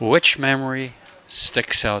Which memory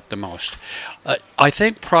sticks out the most? I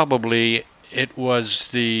think probably it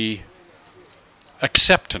was the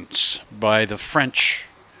acceptance by the French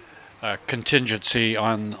contingency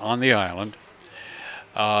on the island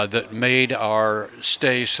that made our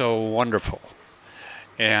stay so wonderful.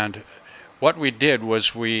 And what we did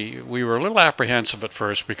was we were a little apprehensive at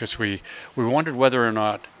first because we wondered whether or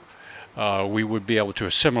not we would be able to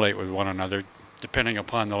assimilate with one another, depending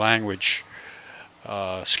upon the language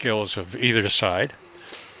skills of either side,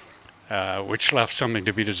 which left something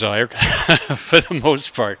to be desired for the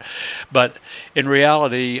most part. But in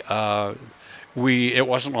reality, it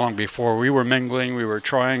wasn't long before we were mingling. We were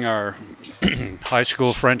trying our high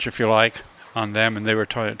school French, if you like, on them, and they were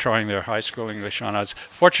trying their high school English on us.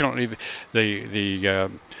 Fortunately,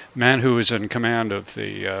 the man who was in command of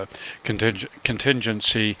the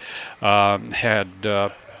contingency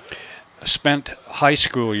had spent high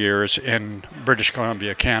school years in British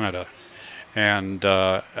Columbia, Canada, and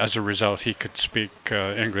as a result, he could speak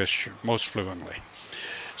English most fluently.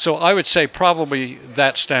 So I would say probably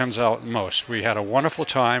that stands out most. We had a wonderful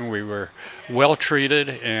time. We were well treated,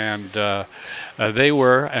 and they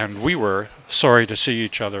were, and we were, sorry to see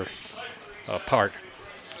each other apart.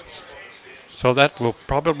 So that will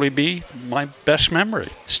probably be my best memory.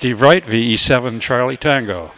 Steve Wright, VE7 Charlie Tango.